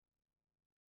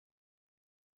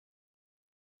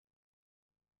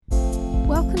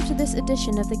Welcome to this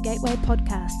edition of the Gateway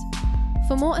Podcast.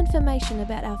 For more information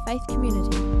about our faith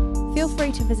community, feel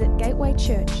free to visit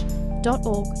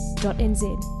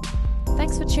gatewaychurch.org.nz.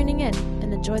 Thanks for tuning in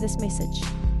and enjoy this message.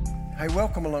 Hey,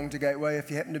 welcome along to Gateway.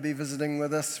 If you happen to be visiting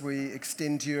with us, we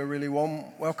extend to you a really warm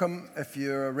welcome. If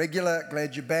you're a regular,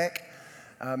 glad you're back.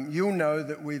 You'll know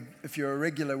that if you're a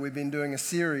regular, we've been doing a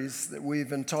series that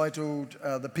we've entitled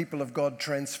The People of God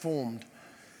Transformed.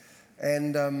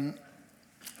 And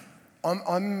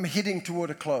I'm heading toward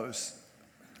a close.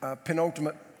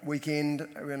 Penultimate weekend,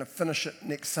 we're going to finish it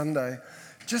next Sunday.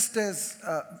 Just as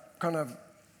kind of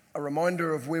a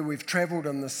reminder of where we've travelled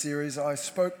in this series, I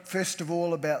spoke first of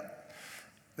all about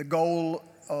the goal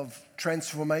of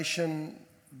transformation,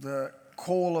 the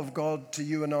call of God to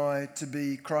you and I to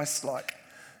be Christ-like,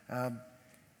 out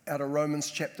of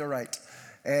Romans chapter 8.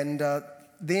 And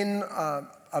then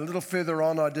a little further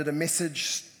on, I did a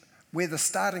message where the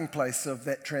starting place of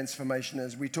that transformation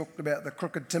is. We talked about the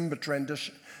crooked timber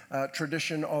tradition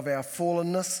of our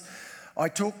fallenness. I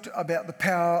talked about the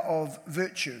power of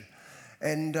virtue.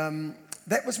 And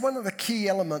that was one of the key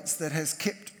elements that has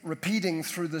kept repeating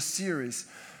through this series.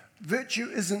 Virtue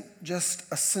isn't just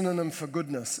a synonym for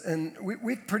goodness. And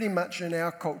we pretty much in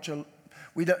our culture,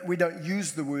 we don't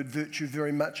use the word virtue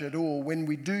very much at all. When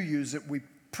we do use it, we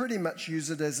pretty much use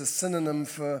it as a synonym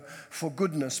for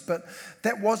goodness. But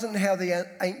that wasn't how the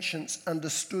ancients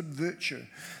understood virtue.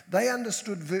 They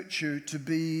understood virtue to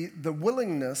be the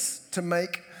willingness to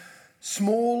make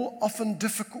small, often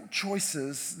difficult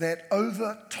choices that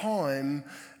over time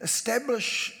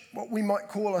establish what we might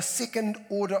call a second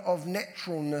order of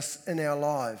naturalness in our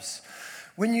lives.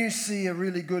 When you see a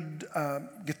really good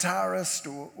guitarist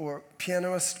or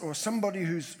pianist or somebody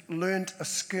who's learned a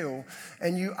skill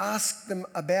and you ask them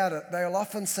about it, they'll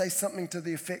often say something to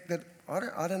the effect that,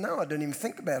 I don't know, I don't even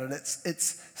think about it.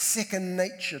 It's second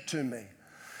nature to me.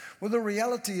 Well, the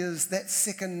reality is that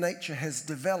second nature has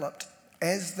developed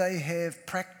as they have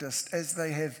practiced, as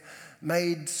they have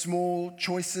made small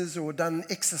choices or done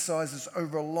exercises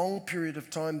over a long period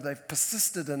of time. They've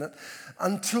persisted in it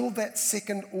until that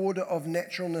second order of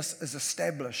naturalness is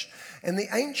established. And the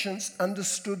ancients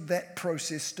understood that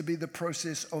process to be the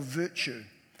process of virtue.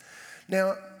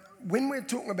 Now, when we're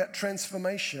talking about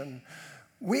transformation,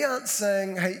 we aren't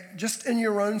saying, hey, just in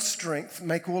your own strength,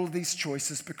 make all of these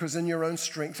choices, because in your own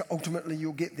strength, ultimately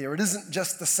you'll get there. It isn't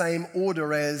just the same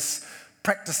order as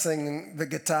practicing the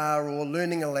guitar or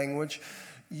learning a language.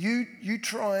 You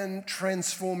try and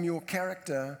transform your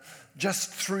character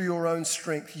just through your own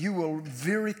strength. You will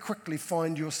very quickly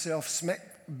find yourself smack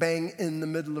bang in the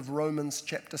middle of Romans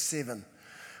chapter 7,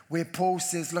 where Paul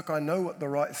says, look, I know what the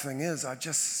right thing is. I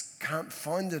just can't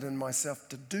find it in myself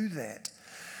to do that.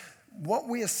 What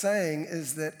we are saying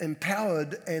is that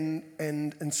empowered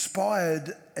and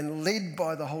inspired and led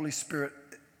by the Holy Spirit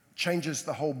changes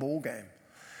the whole ball game.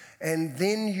 And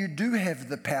then you do have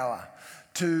the power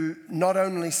to not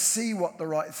only see what the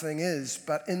right thing is,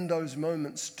 but in those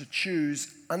moments to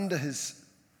choose under his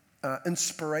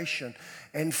inspiration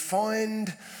and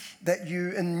find that you,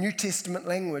 in New Testament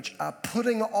language, are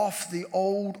putting off the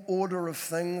old order of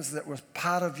things that was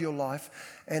part of your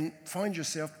life and find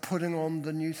yourself putting on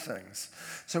the new things.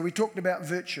 So we talked about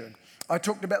virtue. I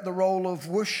talked about the role of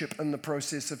worship in the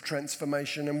process of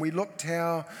transformation, and we looked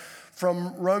how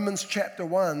from Romans chapter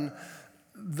 1,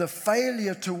 the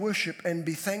failure to worship and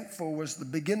be thankful was the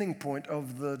beginning point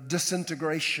of the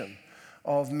disintegration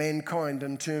of mankind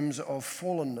in terms of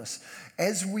fallenness.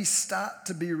 As we start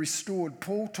to be restored,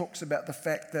 Paul talks about the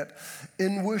fact that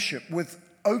in worship, with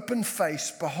open face,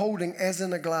 beholding as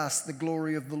in a glass the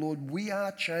glory of the Lord, we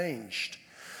are changed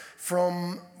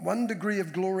from one degree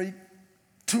of glory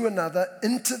to another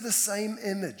into the same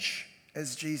image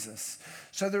as Jesus.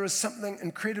 So there is something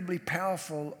incredibly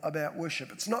powerful about worship.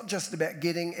 It's not just about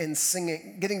getting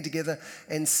together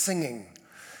and singing.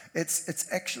 It's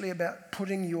actually about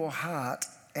putting your heart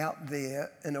out there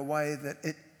in a way that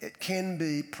it can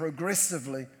be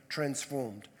progressively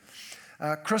transformed.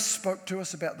 Chris spoke to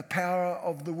us about the power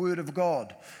of the Word of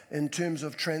God in terms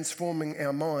of transforming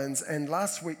our minds. And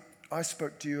last week I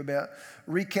spoke to you about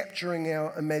recapturing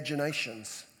our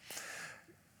imaginations.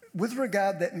 With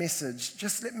regard to that message,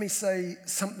 just let me say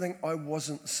something I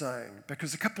wasn't saying,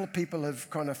 because a couple of people have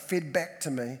kind of fed back to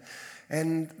me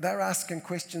and they're asking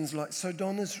questions like, so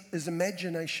Don, is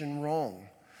imagination wrong?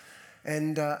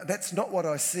 And that's not what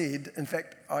I said. In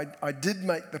fact, I did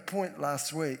make the point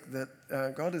last week that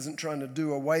God isn't trying to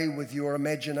do away with your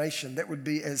imagination. That would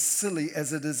be as silly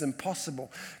as it is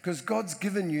impossible, because God's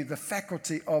given you the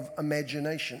faculty of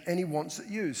imagination, and He wants it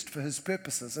used for His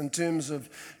purposes in terms of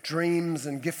dreams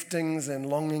and giftings and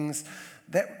longings.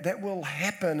 That will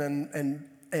happen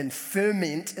and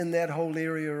ferment in that whole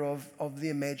area of the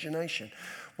imagination.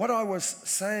 What I was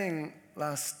saying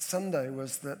last Sunday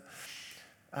was that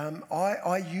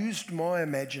I used my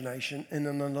imagination in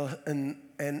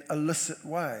an illicit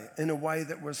way, in a way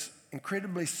that was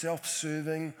incredibly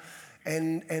self-serving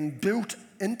and built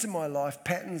into my life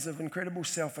patterns of incredible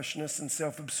selfishness and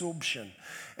self-absorption.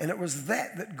 And it was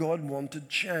that God wanted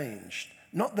changed.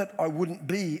 Not that I wouldn't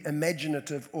be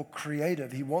imaginative or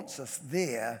creative. He wants us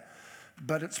there,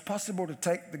 but it's possible to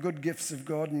take the good gifts of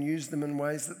God and use them in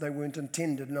ways that they weren't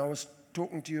intended. And I was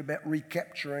talking to you about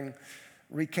recapturing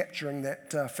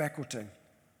that faculty.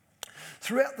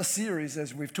 Throughout the series,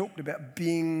 as we've talked about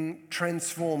being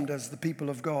transformed as the people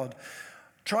of God,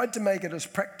 tried to make it as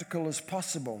practical as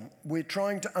possible. We're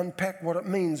trying to unpack what it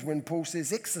means when Paul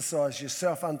says, exercise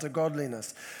yourself unto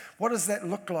godliness. What does that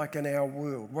look like in our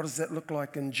world? What does that look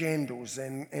like in jandals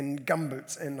and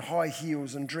gumboots and high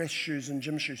heels and dress shoes and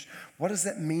gym shoes? What does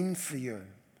that mean for you?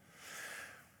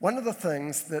 One of the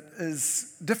things that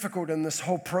is difficult in this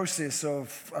whole process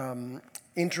of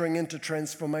entering into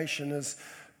transformation is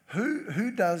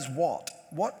who does what?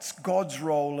 What's God's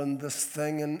role in this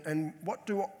thing, and what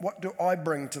do I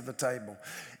bring to the table?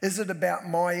 Is it about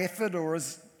my effort, or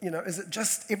is it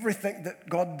just everything that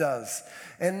God does?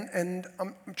 And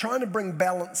I'm trying to bring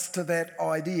balance to that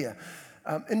idea.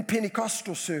 In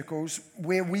Pentecostal circles,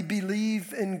 where we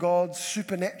believe in God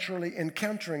supernaturally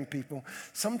encountering people,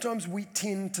 sometimes we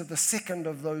tend to the second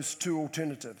of those two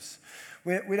alternatives.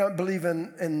 We don't believe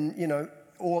in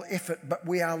all effort, but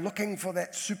we are looking for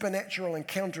that supernatural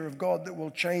encounter of God that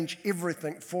will change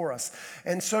everything for us.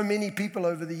 And so many people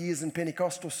over the years in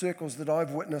Pentecostal circles that I've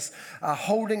witnessed are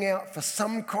holding out for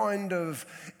some kind of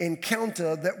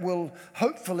encounter that will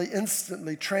hopefully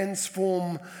instantly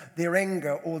transform their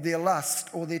anger or their lust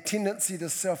or their tendency to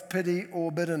self-pity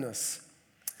or bitterness.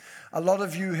 A lot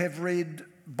of you have read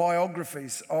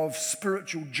biographies of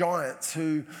spiritual giants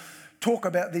who talk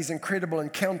about these incredible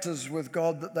encounters with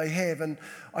God that they have. And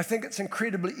I think it's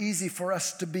incredibly easy for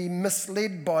us to be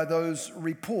misled by those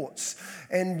reports.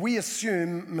 And we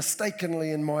assume,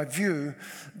 mistakenly in my view,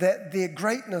 that their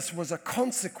greatness was a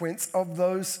consequence of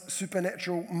those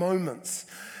supernatural moments.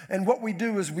 And what we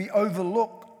do is we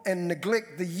overlook and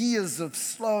neglect the years of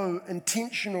slow,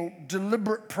 intentional,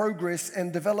 deliberate progress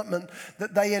and development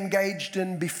that they engaged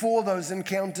in before those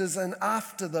encounters and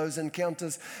after those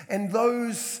encounters. And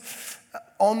those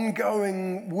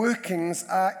ongoing workings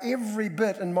are every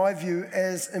bit, in my view,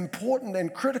 as important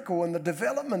and critical in the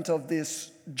development of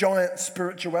this giant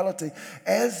spirituality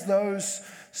as those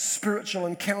spiritual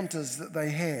encounters that they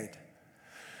had.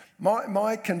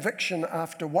 My conviction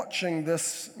after watching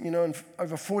this, in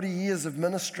over 40 years of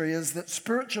ministry, is that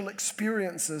spiritual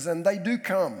experiences, and they do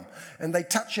come, and they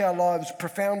touch our lives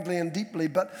profoundly and deeply,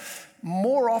 but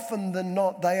more often than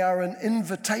not, they are an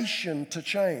invitation to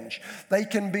change. They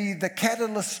can be the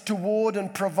catalyst toward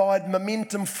and provide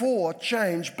momentum for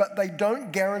change, but they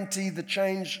don't guarantee the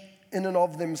change in and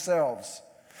of themselves.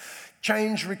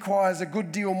 Change requires a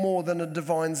good deal more than a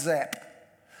divine zap.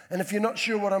 And if you're not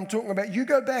sure what I'm talking about, you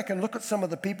go back and look at some of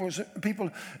the people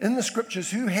in the scriptures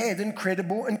who had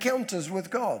incredible encounters with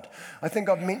God. I think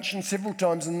I've mentioned several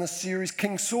times in this series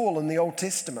King Saul in the Old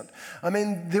Testament. I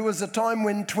mean, there was a time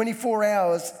when 24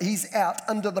 hours he's out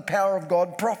under the power of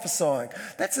God prophesying.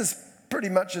 That's pretty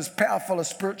much as powerful a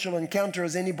spiritual encounter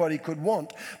as anybody could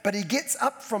want. But he gets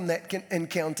up from that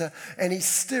encounter and he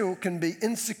still can be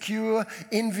insecure,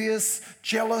 envious,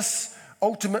 jealous,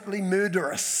 ultimately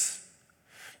murderous.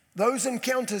 Those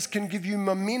encounters can give you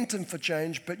momentum for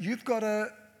change, but you've got to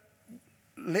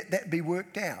let that be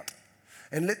worked out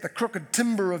and let the crooked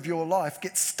timber of your life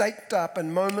get staked up,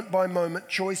 and moment by moment,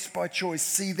 choice by choice,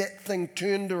 see that thing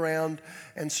turned around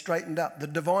and straightened up. The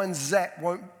divine zap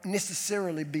won't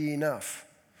necessarily be enough.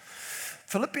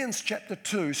 Philippians chapter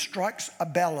 2 strikes a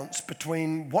balance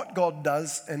between what God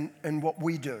does and what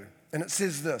we do. And it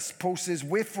says this, Paul says,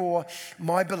 "Wherefore,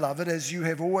 my beloved, as you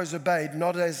have always obeyed,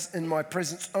 not as in my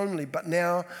presence only, but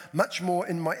now much more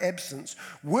in my absence,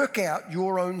 work out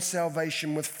your own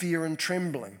salvation with fear and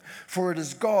trembling. For it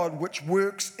is God which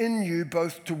works in you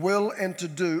both to will and to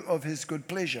do of his good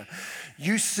pleasure."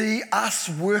 You see us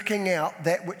working out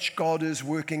that which God is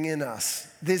working in us.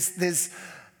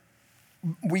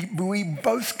 We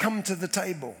both come to the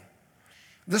table.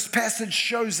 This passage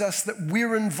shows us that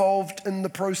we're involved in the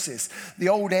process. The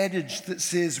old adage that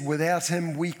says, without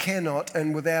him we cannot,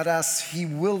 and without us he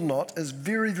will not, is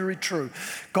very, very true.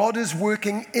 God is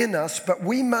working in us, but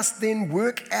we must then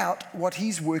work out what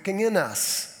he's working in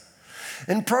us.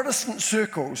 In Protestant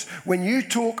circles, when you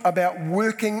talk about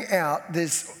working out,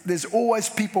 there's always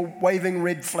people waving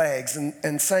red flags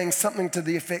and saying something to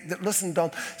the effect that, listen,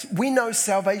 Don, we know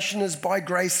salvation is by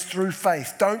grace through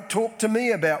faith. Don't talk to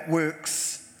me about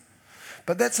works.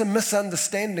 But that's a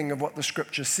misunderstanding of what the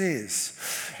scripture says.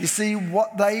 You see,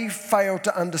 what they fail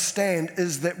to understand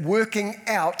is that working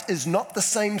out is not the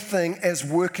same thing as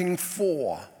working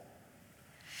for.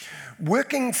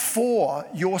 Working for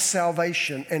your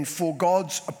salvation and for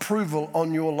God's approval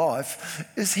on your life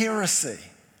is heresy,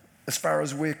 as far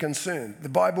as we're concerned. The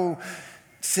Bible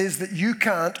says that you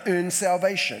can't earn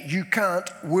salvation. You can't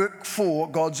work for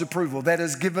God's approval. That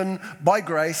is given by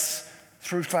grace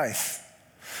through faith.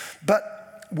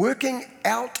 But working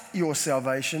out your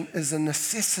salvation is a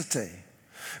necessity.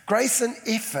 Grace and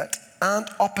effort aren't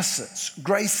opposites.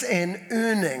 Grace and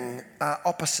earning are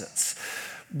opposites.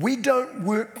 We don't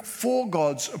work for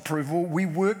God's approval, we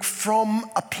work from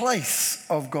a place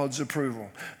of God's approval.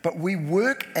 But we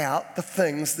work out the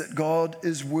things that God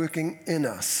is working in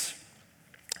us.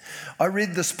 I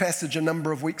read this passage a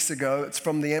number of weeks ago. It's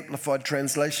from the Amplified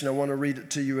Translation. I want to read it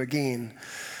to you again.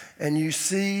 And you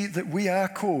see that we are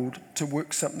called to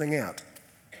work something out.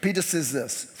 Peter says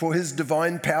this, for his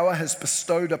divine power has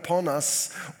bestowed upon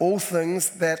us all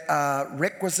things that are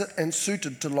requisite and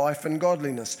suited to life and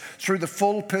godliness, through the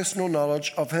full personal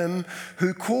knowledge of him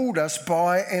who called us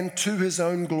by and to his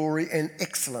own glory and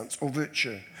excellence or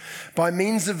virtue. By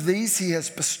means of these he has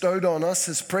bestowed on us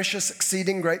his precious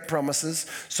exceeding great promises,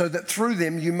 so that through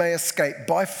them you may escape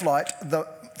by flight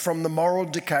from the moral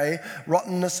decay,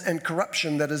 rottenness, and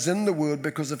corruption that is in the world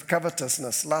because of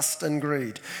covetousness, lust, and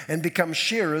greed, and become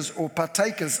sharers or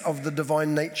partakers of the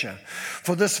divine nature.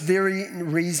 For this very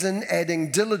reason, adding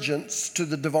diligence to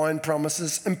the divine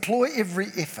promises, employ every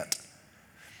effort.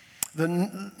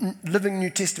 The Living New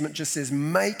Testament just says,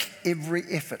 make every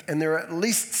effort. And there are at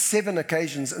least 7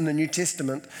 occasions in the New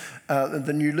Testament,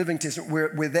 the New Living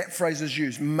Testament, where that phrase is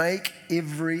used, make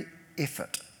every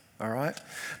effort. All right?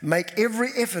 Make every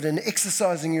effort in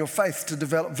exercising your faith to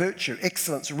develop virtue,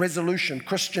 excellence, resolution,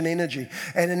 Christian energy.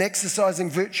 And in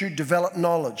exercising virtue, develop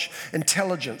knowledge,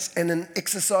 intelligence. And in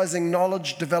exercising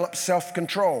knowledge, develop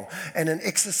self-control. And in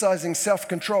exercising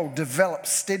self-control, develop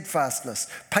steadfastness,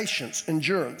 patience,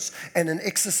 endurance. And in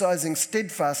exercising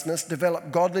steadfastness,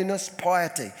 develop godliness,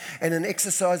 piety. And in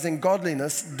exercising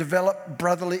godliness, develop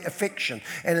brotherly affection.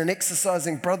 And in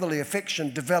exercising brotherly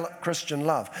affection, develop Christian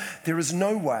love. There is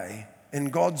no way in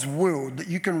God's world that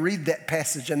you can read that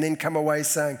passage and then come away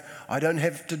saying, I don't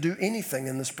have to do anything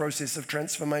in this process of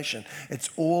transformation. It's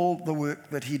all the work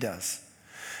that he does.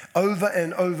 Over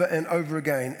and over and over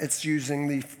again, it's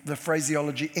using the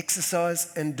phraseology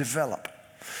exercise and develop.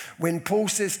 When Paul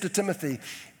says to Timothy,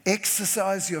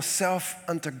 exercise yourself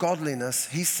unto godliness,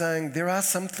 he's saying there are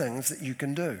some things that you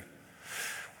can do.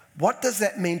 What does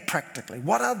that mean practically?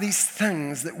 What are these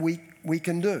things that we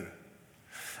can do?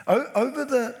 Over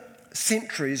the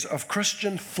centuries of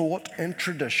Christian thought and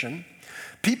tradition,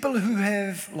 people who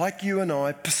have, like you and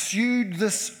I, pursued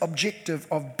this objective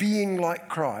of being like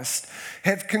Christ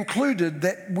have concluded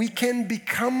that we can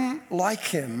become like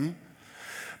him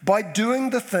by doing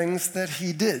the things that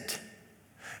he did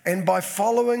and by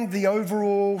following the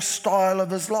overall style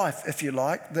of his life, if you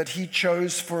like, that he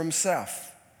chose for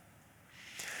himself.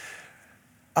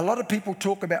 A lot of people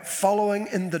talk about following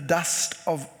in the dust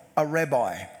of a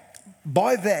rabbi.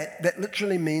 By that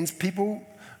literally means people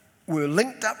were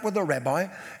linked up with a rabbi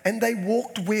and they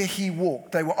walked where he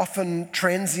walked. They were often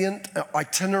transient,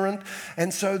 itinerant,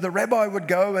 and so the rabbi would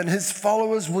go and his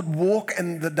followers would walk,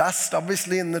 and the dust,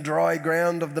 obviously in the dry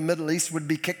ground of the Middle East, would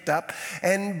be kicked up,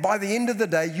 and by the end of the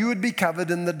day you would be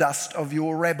covered in the dust of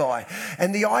your rabbi.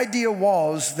 And the idea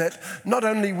was that not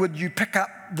only would you pick up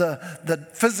the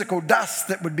physical dust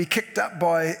that would be kicked up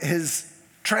by his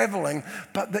traveling,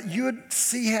 but that you would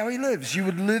see how he lives. You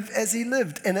would live as he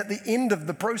lived. And at the end of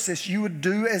the process, you would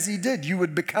do as he did. You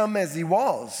would become as he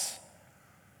was.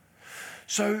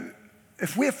 So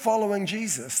if we're following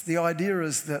Jesus, the idea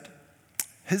is that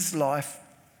his life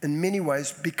in many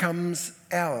ways becomes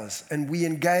ours. And we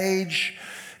engage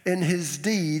in his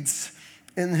deeds,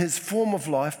 in his form of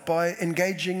life, by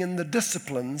engaging in the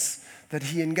disciplines that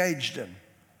he engaged in.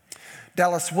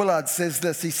 Dallas Willard says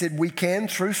this. He said, "We can,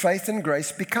 through faith and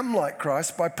grace, become like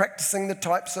Christ by practicing the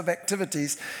types of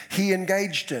activities he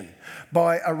engaged in,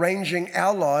 by arranging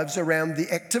our lives around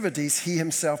the activities he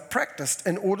himself practiced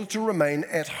in order to remain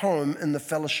at home in the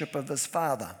fellowship of his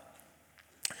Father."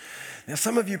 Now,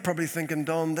 some of you are probably thinking,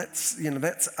 Don, that's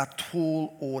a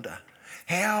tall order.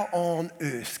 How on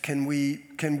earth can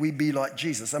we be like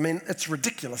Jesus? I mean, it's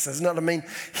ridiculous, isn't it? I mean,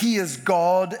 he is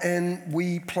God and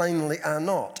we plainly are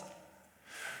not.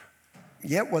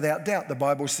 Yet, without doubt, the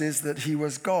Bible says that he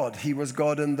was God. He was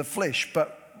God in the flesh.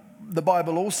 But the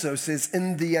Bible also says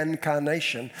in the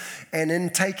incarnation and in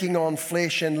taking on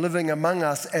flesh and living among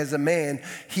us as a man,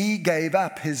 he gave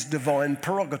up his divine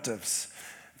prerogatives.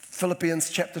 Philippians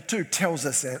chapter 2 tells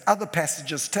us that. Other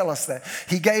passages tell us that.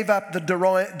 He gave up the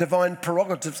divine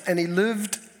prerogatives and he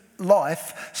lived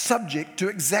life subject to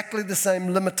exactly the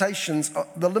same limitations,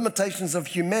 the limitations of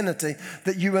humanity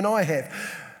that you and I have,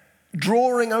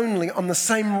 drawing only on the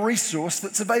same resource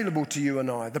that's available to you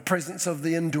and I, the presence of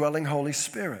the indwelling Holy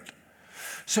Spirit.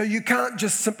 So you can't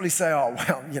just simply say, oh,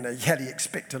 well, how do you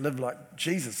expect to live like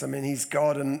Jesus? I mean, he's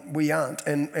God and we aren't.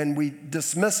 And we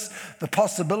dismiss the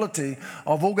possibility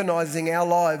of organizing our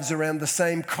lives around the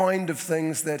same kind of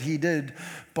things that he did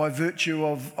by virtue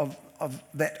of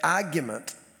that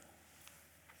argument.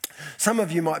 Some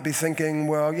of you might be thinking,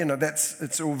 well,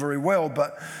 it's all very well,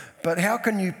 but how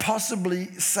can you possibly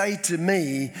say to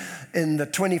me in the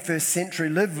 21st century,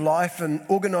 live life and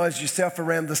organize yourself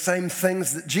around the same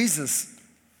things that Jesus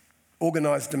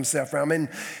organized himself around? I mean,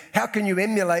 how can you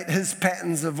emulate his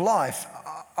patterns of life?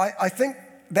 I think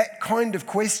that kind of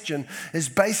question is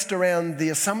based around the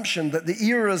assumption that the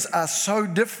eras are so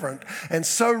different and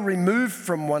so removed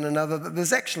from one another that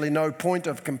there's actually no point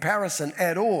of comparison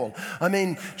at all. I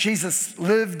mean, Jesus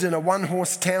lived in a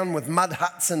one-horse town with mud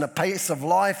huts and a pace of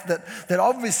life that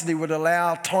obviously would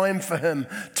allow time for him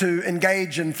to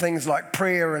engage in things like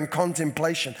prayer and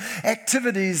contemplation,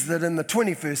 activities that in the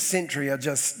 21st century are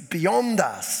just beyond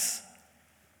us.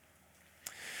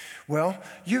 Well,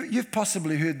 you've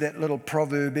possibly heard that little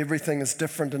proverb, everything is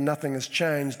different and nothing has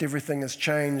changed, everything has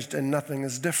changed and nothing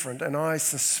is different. And I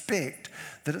suspect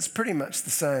that it's pretty much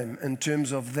the same in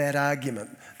terms of that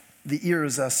argument. The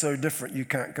eras are so different you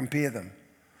can't compare them.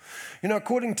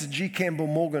 According to G. Campbell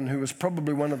Morgan, who was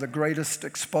probably one of the greatest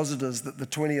expositors that the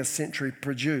 20th century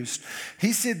produced,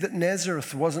 he said that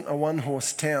Nazareth wasn't a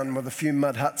one-horse town with a few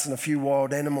mud huts and a few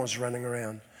wild animals running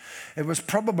around. It was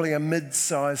probably a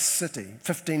mid-sized city,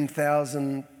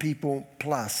 15,000 people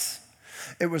plus.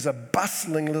 It was a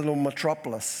bustling little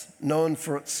metropolis known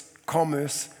for its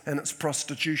commerce and its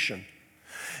prostitution.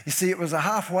 You see, it was a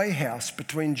halfway house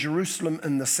between Jerusalem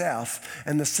in the south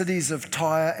and the cities of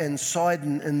Tyre and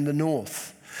Sidon in the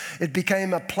north. It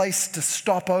became a place to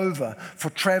stop over for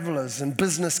travelers and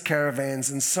business caravans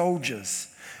and soldiers.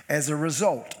 As a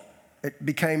result, it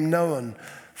became known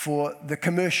for the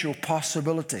commercial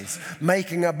possibilities,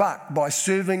 making a buck by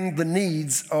serving the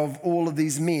needs of all of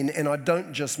these men, and I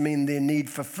don't just mean their need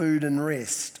for food and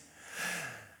rest.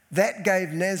 That gave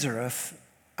Nazareth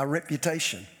a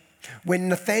reputation. When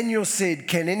Nathanael said,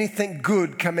 "Can anything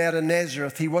good come out of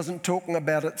Nazareth?" he wasn't talking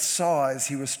about its size,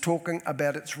 he was talking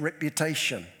about its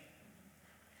reputation.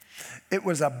 It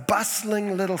was a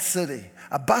bustling little city,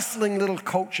 a bustling little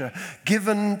culture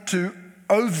given to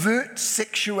overt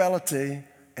sexuality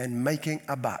and making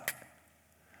a buck.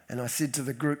 And I said to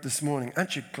the group this morning,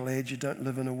 aren't you glad you don't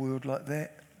live in a world like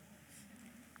that?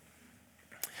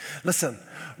 Listen,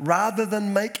 rather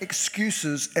than make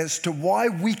excuses as to why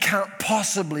we can't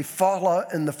possibly follow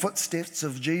in the footsteps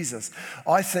of Jesus,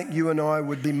 I think you and I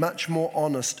would be much more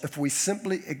honest if we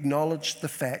simply acknowledged the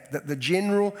fact that the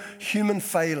general human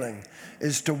failing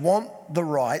is to want the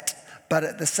right, but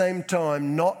at the same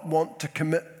time not want to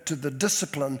commit to the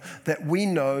discipline that we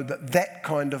know that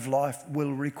kind of life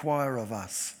will require of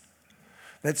us.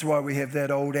 That's why we have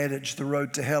that old adage, the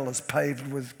road to hell is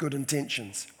paved with good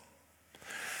intentions.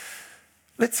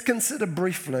 Let's consider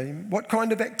briefly, what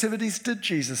kind of activities did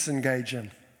Jesus engage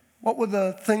in? What were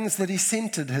the things that he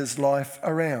centered his life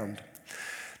around?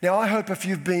 Now, I hope if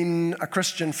you've been a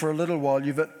Christian for a little while,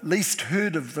 you've at least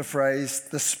heard of the phrase,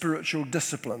 the spiritual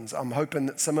disciplines. I'm hoping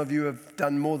that some of you have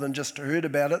done more than just heard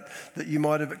about it, that you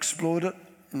might have explored it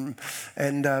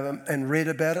and read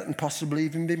about it and possibly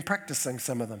even been practicing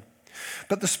some of them.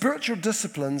 But the spiritual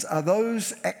disciplines are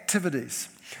those activities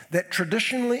that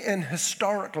traditionally and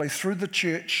historically through the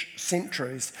church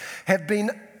centuries have been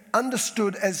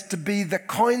understood as to be the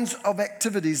kinds of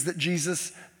activities that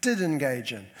Jesus did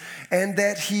engage in, and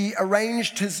that he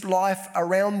arranged his life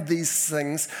around these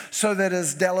things so that,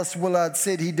 as Dallas Willard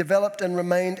said, he developed and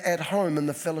remained at home in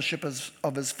the fellowship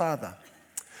of his Father.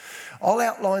 I'll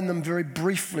outline them very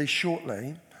briefly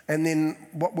shortly, and then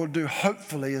what we'll do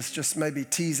hopefully is just maybe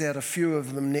tease out a few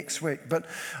of them next week. But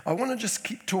I want to just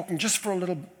keep talking just for a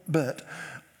little bit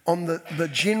on the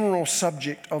general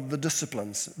subject of the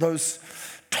disciplines, those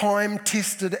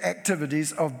time-tested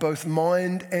activities of both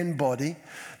mind and body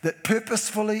that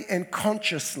purposefully and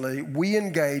consciously we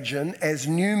engage in as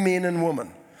new men and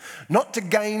women. Not to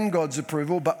gain God's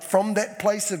approval, but from that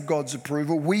place of God's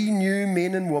approval, we new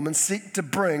men and women seek to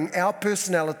bring our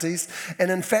personalities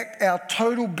and in fact our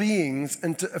total beings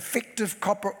into effective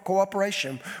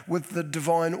cooperation with the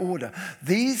divine order.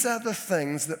 These are the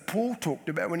things that Paul talked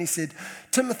about when he said,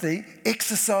 Timothy,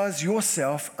 exercise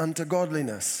yourself unto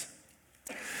godliness.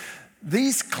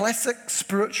 These classic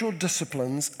spiritual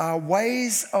disciplines are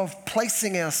ways of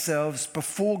placing ourselves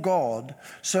before God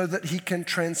so that He can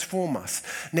transform us.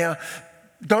 Now,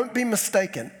 don't be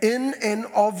mistaken. In and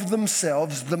of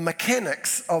themselves, the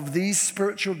mechanics of these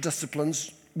spiritual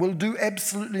disciplines will do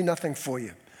absolutely nothing for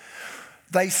you.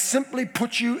 They simply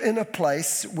put you in a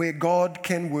place where God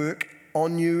can work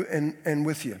on you and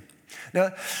with you.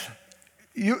 Now,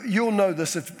 You'll know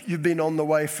this if you've been on the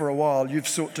way for a while. You've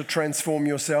sought to transform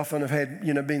yourself and have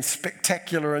had, been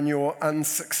spectacular in your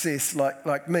unsuccess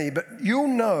like me. But you'll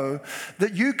know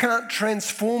that you can't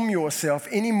transform yourself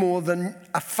any more than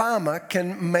a farmer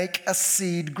can make a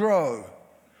seed grow.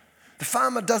 The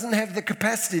farmer doesn't have the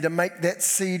capacity to make that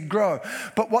seed grow.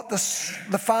 But what the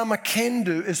farmer can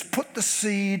do is put the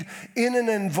seed in an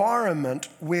environment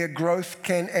where growth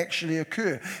can actually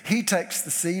occur. He takes the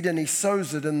seed and he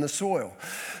sows it in the soil.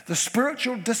 The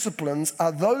spiritual disciplines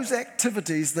are those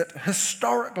activities that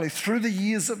historically, through the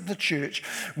years of the church,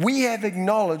 we have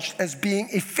acknowledged as being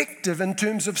effective in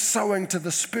terms of sowing to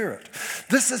the Spirit.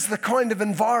 This is the kind of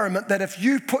environment that if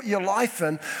you put your life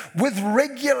in, with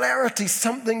regularity,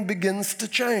 something begins to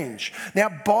change. Now,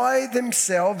 by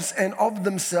themselves and of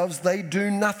themselves, they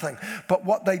do nothing. But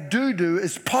what they do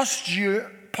is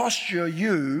posture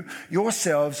you,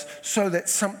 yourselves, so that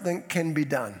something can be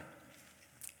done.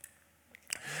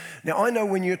 Now, I know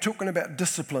when you're talking about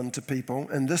discipline to people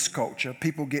in this culture,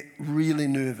 people get really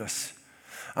nervous.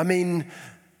 I mean,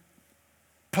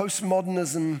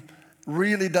 postmodernism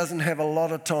really doesn't have a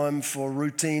lot of time for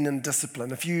routine and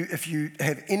discipline. If you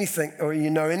have anything or you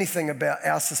know anything about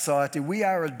our society, we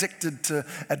are addicted to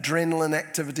adrenaline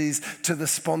activities, to the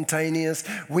spontaneous.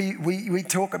 We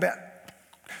talk about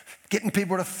getting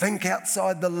people to think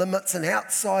outside the limits and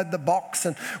outside the box,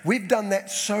 and we've done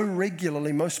that so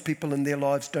regularly, most people in their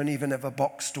lives don't even have a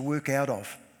box to work out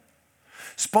of.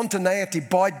 Spontaneity,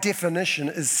 by definition,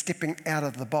 is stepping out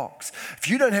of the box. If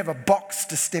you don't have a box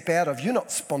to step out of, you're not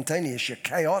spontaneous, you're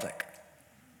chaotic.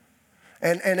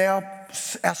 And our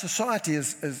society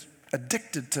is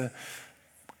addicted to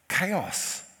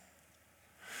chaos.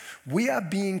 We are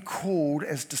being called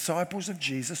as disciples of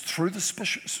Jesus through the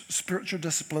spiritual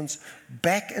disciplines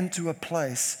back into a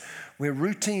place where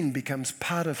routine becomes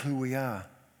part of who we are.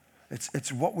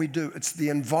 It's what we do. It's the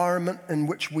environment in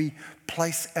which we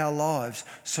place our lives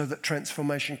so that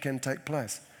transformation can take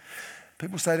place.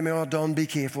 People say to me, oh, Don, be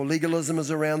careful. Legalism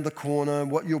is around the corner.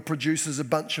 What you'll produce is a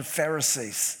bunch of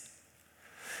Pharisees.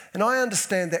 And I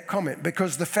understand that comment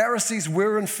because the Pharisees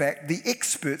were, in fact, the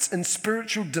experts in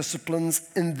spiritual disciplines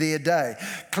in their day.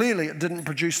 Clearly, it didn't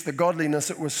produce the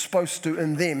godliness it was supposed to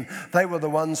in them. They were the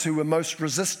ones who were most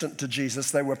resistant to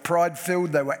Jesus. They were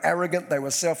pride-filled, they were arrogant, they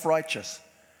were self-righteous.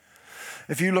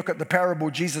 If you look at the parable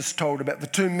Jesus told about the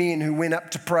two men who went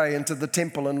up to pray into the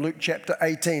temple in Luke chapter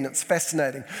 18, it's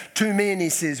fascinating. Two men, he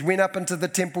says, went up into the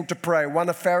temple to pray, one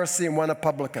a Pharisee and one a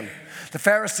publican. The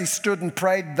Pharisee stood and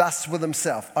prayed thus with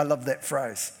himself. I love that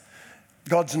phrase.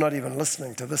 God's not even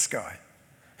listening to this guy.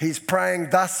 He's praying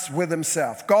thus with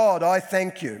himself. God, I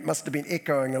thank you. Must have been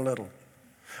echoing a little.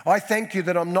 I thank you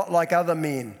that I'm not like other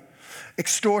men,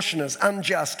 extortioners,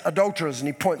 unjust, adulterers, and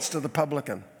he points to the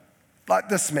publican, like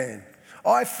this man.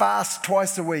 I fast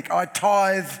twice a week. I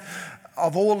tithe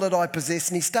of all that I possess.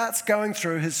 And he starts going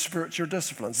through his spiritual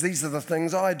disciplines. These are the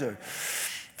things I do.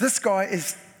 This guy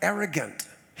is arrogant.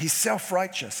 He's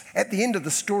self-righteous. At the end of the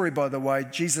story, by the way,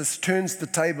 Jesus turns the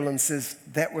table and says,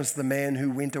 that was the man who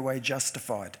went away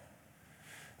justified.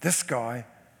 This guy,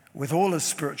 with all his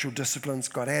spiritual disciplines,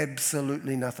 got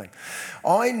absolutely nothing.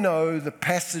 I know the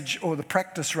passage, or the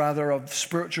practice rather, of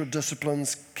spiritual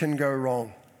disciplines can go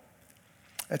wrong.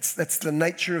 That's the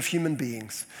nature of human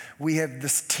beings. We have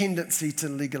this tendency to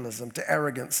legalism, to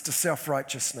arrogance, to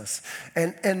self-righteousness.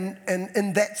 And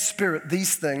in that spirit,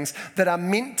 these things that are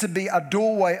meant to be a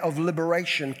doorway of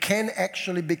liberation can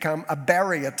actually become a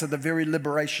barrier to the very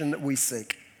liberation that we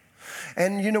seek.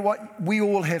 And you know what? We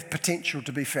all have potential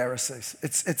to be Pharisees.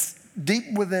 It's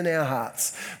deep within our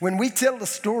hearts. When we tell the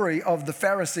story of the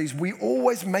Pharisees, we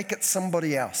always make it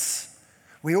somebody else.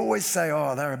 We always say,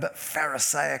 oh, they're a bit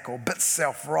Pharisaical, a bit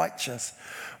self-righteous.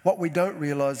 What we don't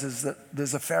realize is that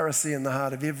there's a Pharisee in the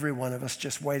heart of every one of us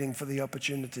just waiting for the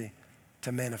opportunity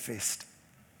to manifest.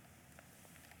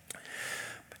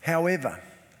 However,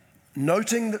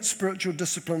 noting that spiritual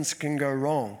disciplines can go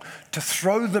wrong, to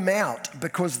throw them out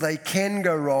because they can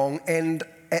go wrong and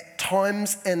at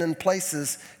times and in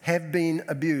places have been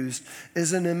abused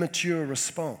is an immature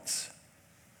response.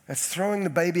 It's throwing the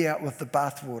baby out with the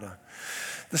bathwater.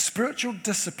 The spiritual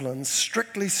disciplines,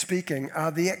 strictly speaking,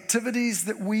 are the activities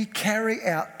that we carry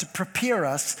out to prepare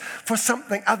us for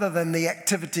something other than the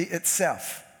activity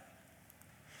itself.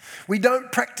 We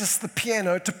don't practice the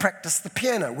piano to practice the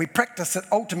piano. We practice it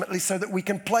ultimately so that we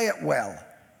can play it well.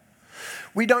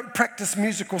 We don't practice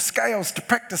musical scales to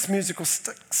practice musical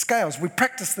scales. We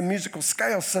practice the musical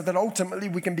scales so that ultimately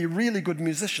we can be really good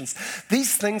musicians.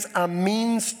 These things are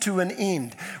means to an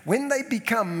end. When they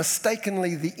become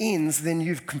mistakenly the ends, then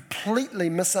you've completely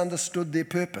misunderstood their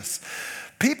purpose.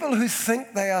 People who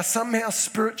think they are somehow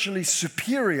spiritually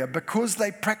superior because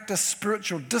they practice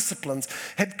spiritual disciplines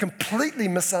have completely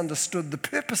misunderstood the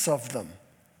purpose of them.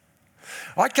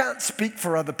 I can't speak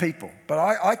for other people, but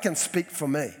I can speak for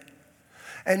me.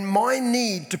 And my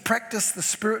need to practice the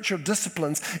spiritual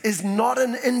disciplines is not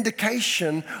an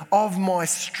indication of my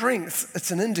strength, it's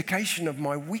an indication of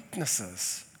my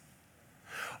weaknesses.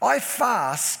 I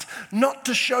fast not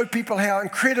to show people how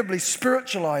incredibly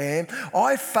spiritual I am.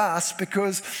 I fast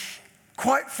because,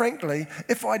 quite frankly,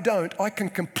 if I don't, I can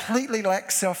completely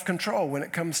lack self-control when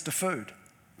it comes to food.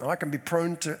 I can be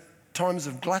prone to times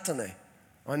of gluttony.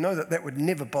 I know that that would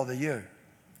never bother you.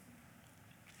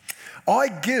 I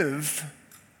give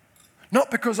not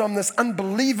because I'm this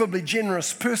unbelievably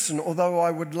generous person, although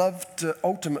I would love to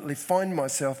ultimately find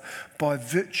myself by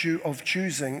virtue of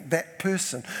choosing that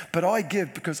person. But I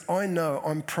give because I know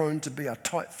I'm prone to be a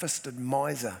tight-fisted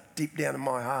miser deep down in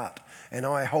my heart. And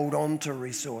I hold on to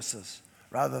resources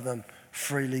rather than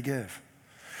freely give.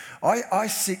 I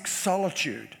seek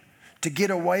solitude to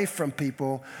get away from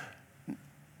people,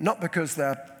 not because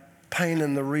they're pain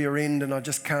in the rear end and I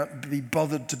just can't be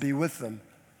bothered to be with them.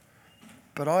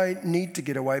 But I need to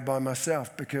get away by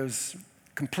myself because,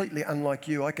 completely unlike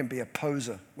you, I can be a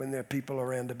poser when there are people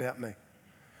around about me.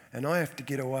 And I have to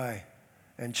get away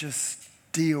and just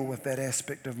deal with that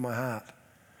aspect of my heart.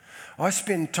 I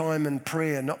spend time in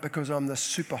prayer not because I'm this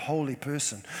super holy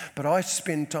person, but I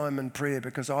spend time in prayer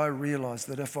because I realize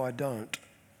that if I don't,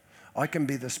 I can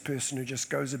be this person who just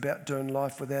goes about doing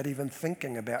life without even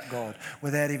thinking about God,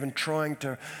 without even trying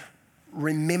to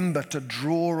remember to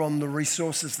draw on the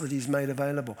resources that He's made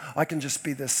available. I can just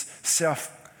be this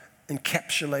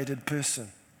self-encapsulated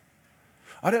person.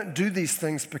 I don't do these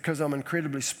things because I'm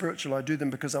incredibly spiritual. I do them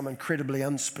because I'm incredibly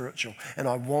unspiritual, and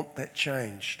I want that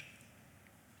changed.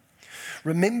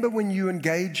 Remember, when you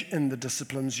engage in the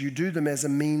disciplines, you do them as a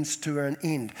means to an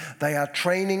end. They are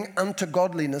training unto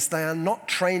godliness. They are not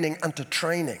training unto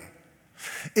training.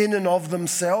 In and of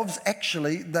themselves,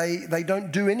 actually, they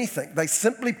don't do anything. They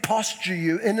simply posture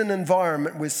you in an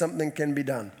environment where something can be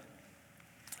done.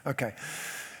 Okay,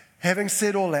 having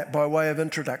said all that by way of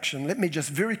introduction, let me just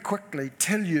very quickly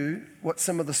tell you what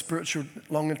some of the spiritual,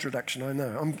 long introduction, I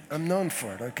know, I'm known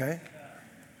for it, okay?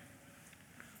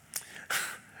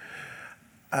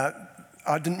 I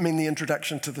didn't mean the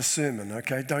introduction to the sermon,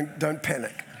 okay? Don't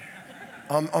panic.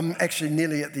 I'm actually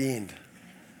nearly at the end.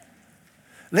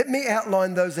 Let me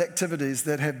outline those activities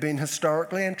that have been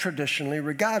historically and traditionally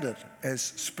regarded as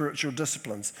spiritual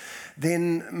disciplines.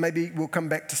 Then maybe we'll come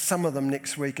back to some of them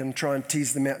next week and try and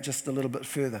tease them out just a little bit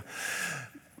further.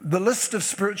 The list of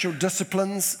spiritual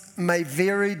disciplines may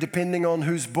vary depending on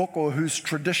whose book or whose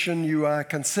tradition you are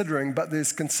considering, but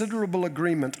there's considerable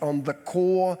agreement on the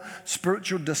core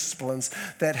spiritual disciplines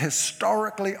that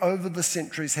historically over the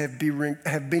centuries have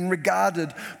been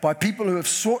regarded by people who have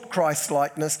sought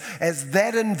Christ-likeness as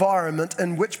that environment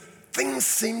in which things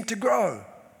seem to grow.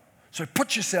 So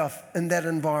put yourself in that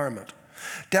environment.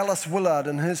 Dallas Willard,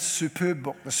 in his superb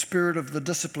book, The Spirit of the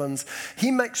Disciplines, he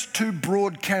makes two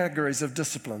broad categories of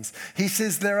disciplines. He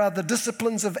says there are the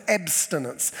disciplines of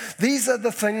abstinence. These are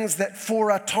the things that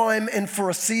for a time and for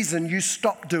a season you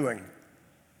stop doing.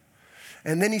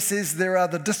 And then he says there are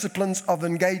the disciplines of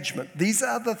engagement. These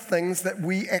are the things that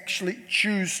we actually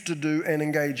choose to do and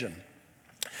engage in.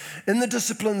 In the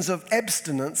disciplines of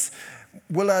abstinence,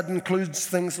 Willard includes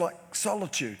things like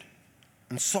solitude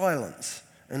and silence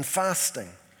and fasting,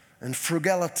 and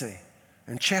frugality,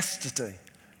 and chastity,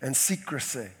 and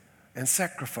secrecy, and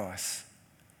sacrifice.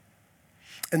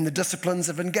 In the disciplines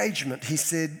of engagement, he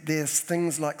said there's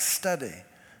things like study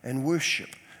and worship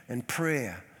and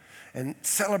prayer and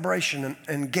celebration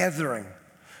and gathering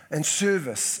and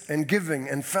service and giving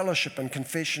and fellowship and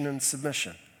confession and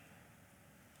submission.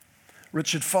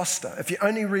 Richard Foster, if you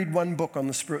only read one book on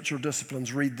the spiritual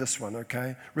disciplines, read this one,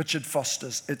 okay? Richard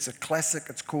Foster's, it's a classic,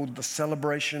 it's called The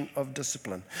Celebration of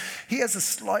Discipline. He has a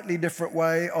slightly different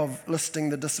way of listing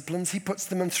the disciplines. He puts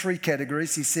them in 3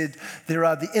 categories. He said there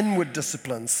are the inward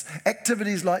disciplines,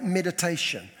 activities like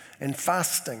meditation and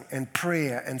fasting and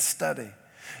prayer and study.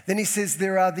 Then he says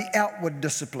there are the outward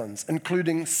disciplines,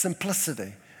 including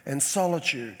simplicity and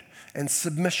solitude and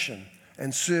submission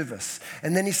and service.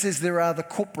 And then he says there are the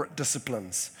corporate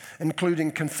disciplines,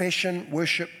 including confession,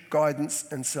 worship, guidance,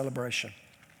 and celebration.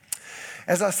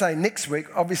 As I say, next week,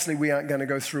 obviously we aren't going to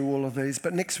go through all of these,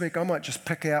 but next week I might just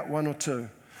pick out 1 or 2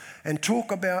 and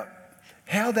talk about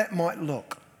how that might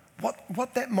look,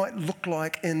 what that might look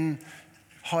like in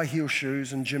high heel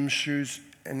shoes and gym shoes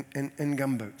and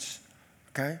gumboots,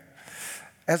 okay?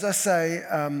 As I say,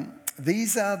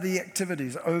 these are the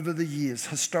activities over the years,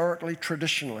 historically,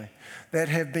 traditionally, that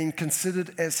have been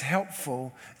considered as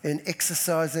helpful in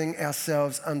exercising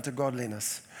ourselves unto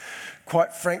godliness.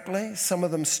 Quite frankly, some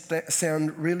of them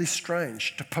sound really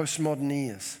strange to postmodern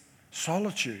ears.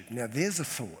 Solitude, now there's a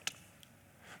thought.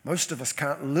 Most of us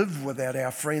can't live without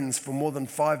our friends for more than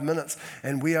 5 minutes,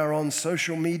 and we are on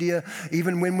social media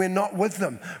even when we're not with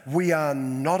them. We are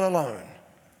not alone.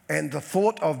 And the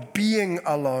thought of being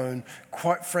alone,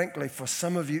 quite frankly, for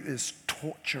some of you is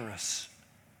torturous.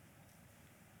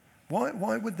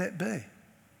 Why would that be?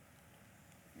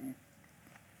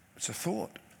 It's a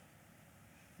thought.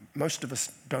 Most of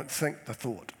us don't think the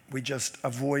thought. We just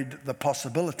avoid the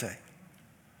possibility.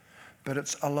 But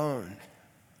it's alone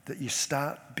that you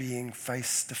start being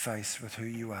face to face with who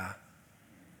you are.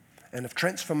 And if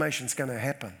transformation's going to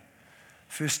happen,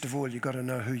 first of all, you've got to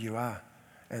know who you are.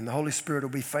 And the Holy Spirit will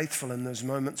be faithful in those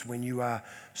moments when you are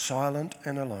silent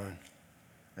and alone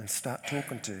and start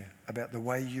talking to you about the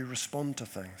way you respond to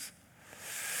things.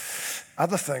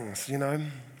 Other things,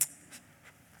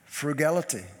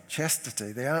 frugality,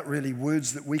 chastity, they aren't really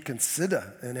words that we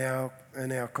consider in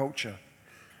our culture.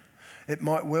 It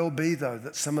might well be, though,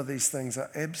 that some of these things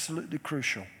are absolutely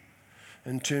crucial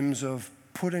in terms of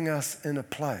putting us in a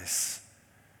place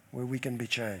where we can be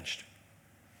changed.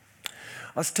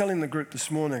 I was telling the group this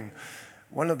morning,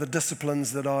 one of the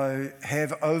disciplines that I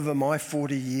have over my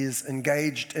 40 years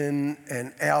engaged in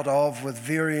and out of with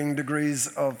varying degrees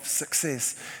of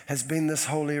success has been this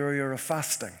whole area of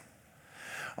fasting.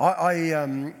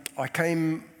 I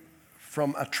came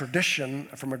from a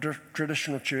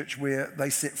traditional church where they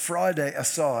set Friday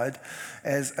aside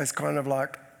as kind of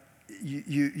like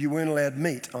you weren't allowed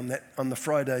meat on the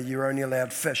Friday, you were only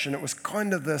allowed fish, and it was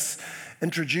kind of this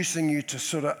introducing you to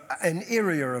sort of an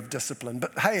area of discipline.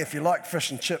 But hey, if you like fish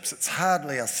and chips, it's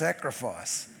hardly a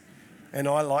sacrifice. And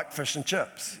I like fish and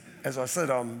chips. As I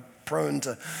said, I'm prone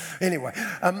to... Anyway,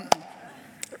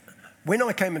 when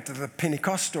I came into the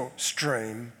Pentecostal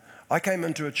stream, I came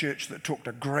into a church that talked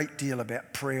a great deal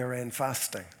about prayer and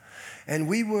fasting. And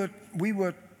we were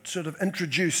sort of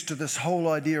introduced to this whole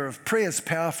idea of prayer's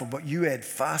powerful, but you add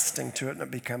fasting to it and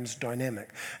it becomes dynamic.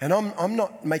 And I'm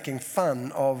not making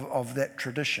fun of that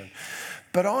tradition.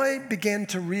 But I began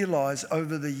to realize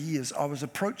over the years I was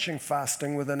approaching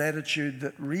fasting with an attitude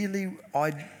that really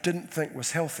I didn't think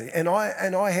was healthy. And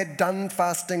I had done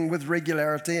fasting with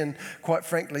regularity and, quite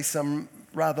frankly, some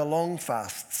rather long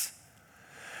fasts.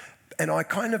 And I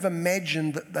kind of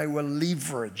imagined that they were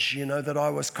leverage, that I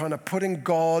was kind of putting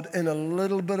God in a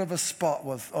little bit of a spot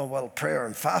with, prayer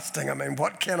and fasting. I mean,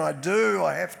 what can I do?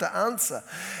 I have to answer.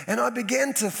 And I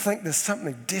began to think there's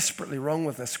something desperately wrong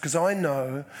with this, because I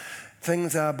know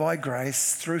things are by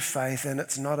grace through faith, and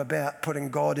it's not about putting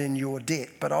God in your debt.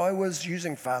 But I was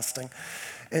using fasting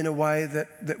in a way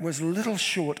that was little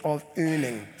short of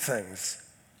earning things.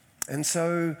 And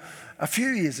so a few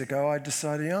years ago, I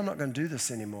decided, I'm not going to do this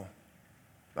anymore.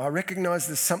 I recognize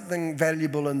there's something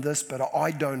valuable in this, but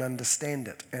I don't understand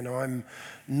it. And I'm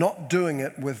not doing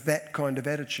it with that kind of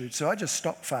attitude. So I just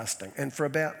stopped fasting. And for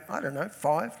about,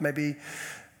 5,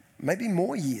 maybe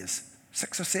more years,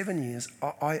 6 or 7 years,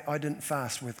 I didn't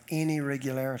fast with any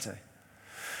regularity.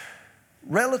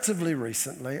 Relatively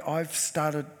recently, I've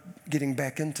started getting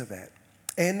back into that.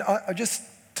 And I just...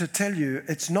 to tell you,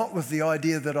 it's not with the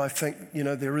idea that I think,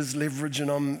 there is leverage and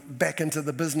I'm back into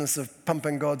the business of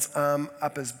pumping God's arm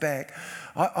up his back.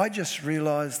 I just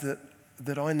realized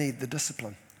that I need the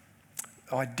discipline.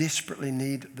 I desperately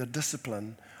need the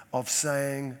discipline of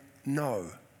saying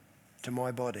no to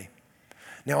my body.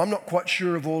 Now, I'm not quite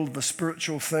sure of all of the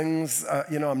spiritual things.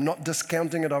 I'm not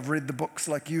discounting it. I've read the books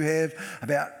like you have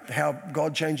about how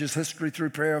God changes history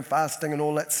through prayer and fasting and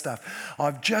all that stuff.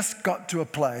 I've just got to a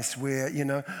place where,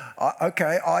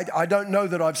 I don't know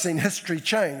that I've seen history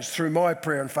change through my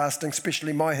prayer and fasting,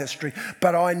 especially my history,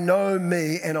 but I know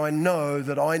me, and I know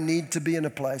that I need to be in a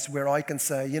place where I can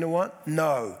say, you know what?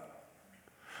 No.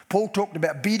 Paul talked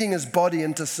about beating his body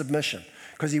into submission,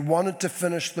 because he wanted to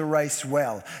finish the race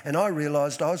well. And I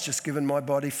realized I was just giving my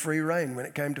body free rein when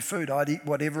it came to food. I'd eat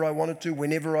whatever I wanted to,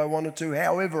 whenever I wanted to,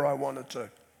 however I wanted to.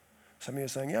 Some of you are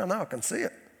saying, yeah, no, I can see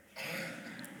it.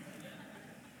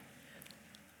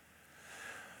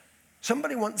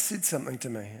 Somebody once said something to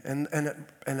me, and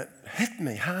it hit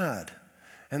me hard.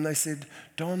 And they said,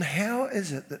 Don, how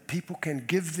is it that people can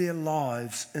give their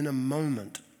lives in a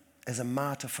moment as a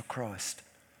martyr for Christ?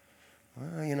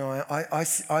 Well,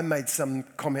 I made some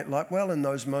comment like, well, in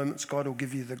those moments, God will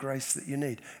give you the grace that you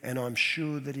need. And I'm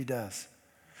sure that he does.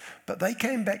 But they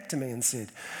came back to me and said,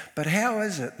 but how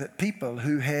is it that people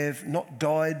who have not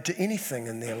died to anything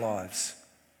in their lives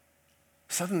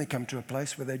suddenly come to a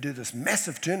place where they do this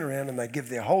massive turnaround and they give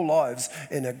their whole lives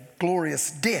in a glorious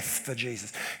death for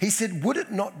Jesus? He said, would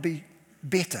it not be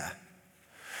better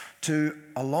to,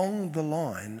 along the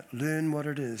line, learn what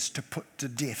it is to put to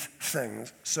death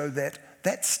things, so that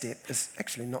that step is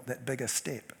actually not that big a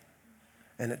step?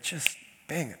 And it just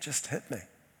hit me.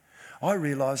 I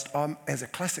realized as a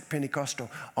classic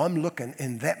Pentecostal, I'm looking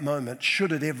in that moment,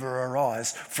 should it ever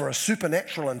arise, for a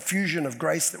supernatural infusion of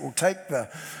grace that will take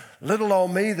the little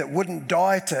old me that wouldn't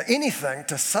die to anything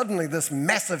to suddenly this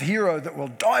massive hero that will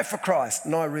die for Christ.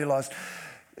 And I realized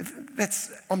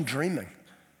I'm dreaming.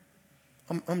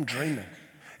 I'm dreaming.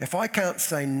 If I can't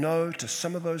say no to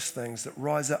some of those things that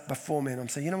rise up before me, and I'm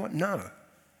saying, you know what, no.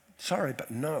 Sorry,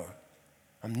 but no.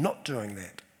 I'm not doing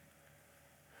that.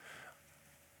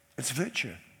 It's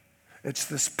virtue. It's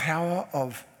this power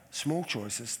of small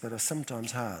choices that are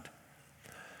sometimes hard.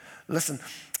 Listen,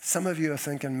 some of you are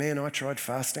thinking, man, I tried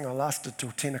fasting. I lasted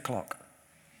till 10 o'clock.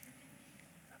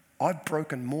 I've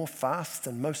broken more fasts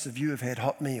than most of you have had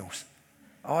hot meals.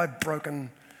 I've broken...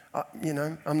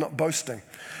 I'm not boasting.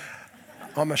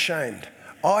 I'm ashamed.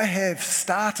 I have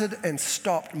started and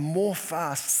stopped more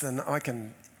fasts than I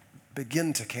can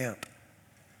begin to count.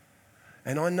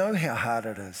 And I know how hard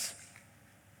it is.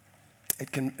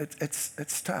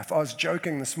 It's tough. I was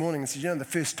joking this morning and said, the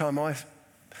first time I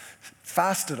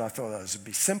fasted, I thought it would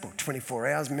be simple, 24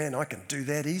 hours. Man, I can do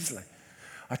that easily.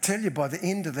 I tell you, by the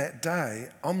end of that day,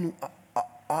 I'm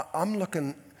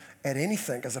looking at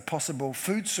anything as a possible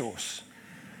food source.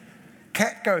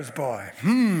 Cat goes by.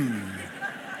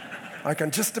 I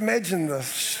can just imagine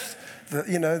this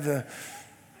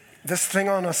thing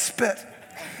on a spit.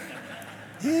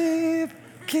 Yeah,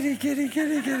 kitty.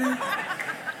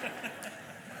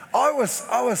 I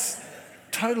was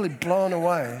totally blown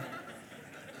away.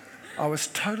 I was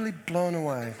totally blown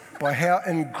away by how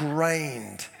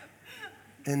ingrained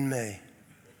in me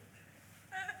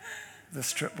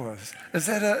this trip was. Is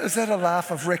that a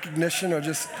laugh of recognition or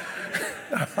just...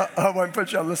 I won't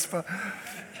put you on the spot.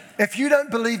 If you don't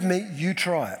believe me, you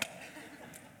try it.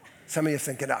 Some of you are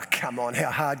thinking, oh, come on, how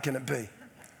hard can it be?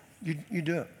 You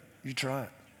do it. You try it.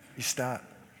 You start.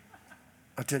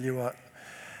 I tell you what,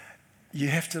 you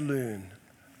have to learn,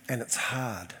 and it's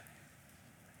hard.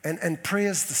 And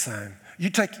prayer's the same. You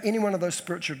take any one of those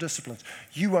spiritual disciplines,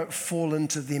 you won't fall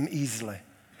into them easily.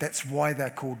 That's why they're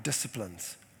called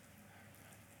disciplines.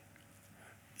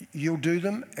 You'll do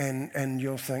them, and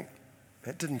you'll think,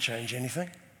 that didn't change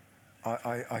anything.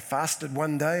 I fasted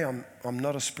one day. I'm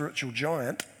not a spiritual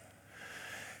giant.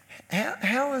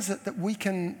 How is it that we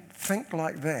can think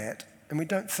like that and we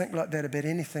don't think like that about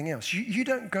anything else? You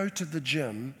don't go to the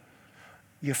gym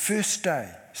your first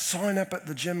day, sign up at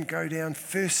the gym, go down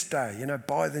first day,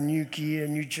 buy the new gear,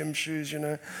 new gym shoes,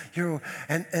 and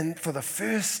for the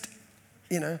first,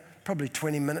 probably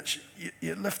 20 minutes,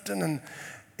 you're lifting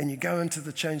and you go into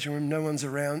the changing room, no one's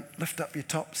around, lift up your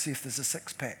top, see if there's a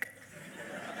six-pack.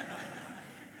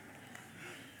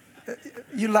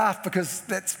 You laugh because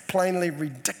that's plainly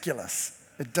ridiculous.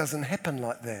 It doesn't happen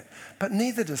like that. But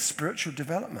neither does spiritual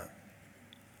development.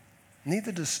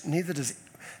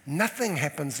 Nothing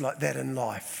happens like that in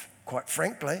life, quite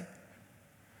frankly.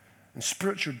 And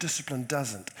spiritual discipline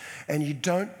doesn't. And you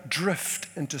don't drift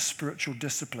into spiritual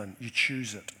discipline. You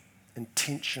choose it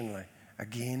intentionally,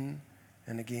 again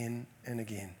and again and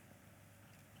again.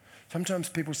 Sometimes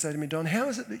people say to me, Don, how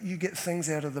is it that you get things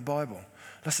out of the Bible?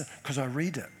 Listen, because I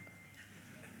read it.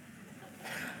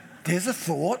 There's a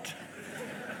thought.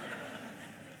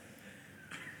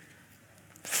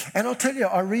 And I'll tell you,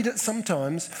 I read it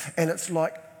sometimes, and it's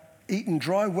like eating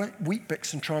dry wheat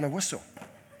bix and trying to whistle.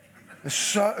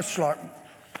 It's like,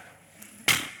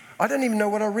 I don't even know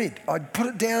what I read. I put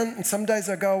it down, and some days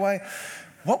I go away.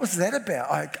 What was that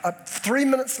about? 3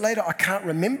 minutes later, I can't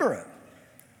remember it.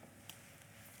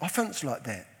 Often it's like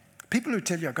that. People who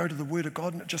tell you, I go to the Word of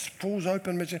God and it just falls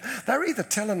open. They're either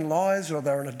telling lies or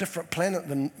they're on a different planet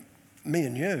than me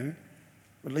and you,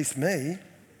 at least me.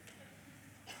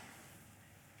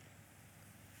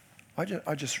 I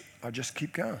just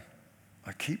keep going.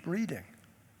 I keep reading.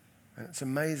 And it's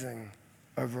amazing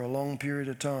over a long period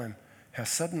of time how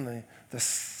suddenly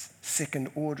this second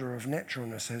order of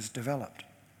naturalness has developed.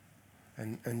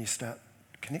 And you start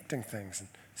connecting things and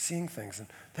seeing things, and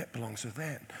that belongs with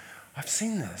that. I've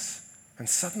seen this, and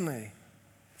suddenly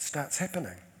it starts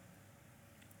happening.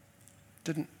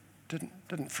 Didn't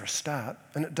for a start,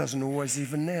 and it doesn't always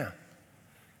even now.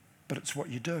 But it's what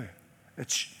you do.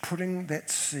 It's putting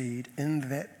that seed in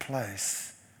that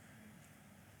place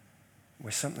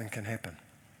where something can happen.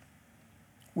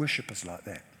 Worship is like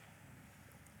that.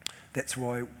 That's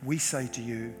why we say to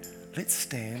you, let's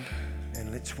stand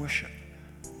and let's worship.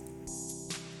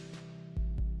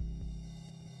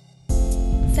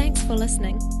 Thanks for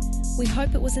listening. We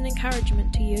hope it was an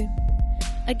encouragement to you.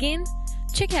 Again,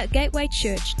 check out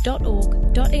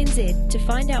gatewaychurch.org.nz to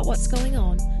find out what's going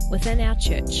on within our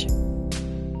church.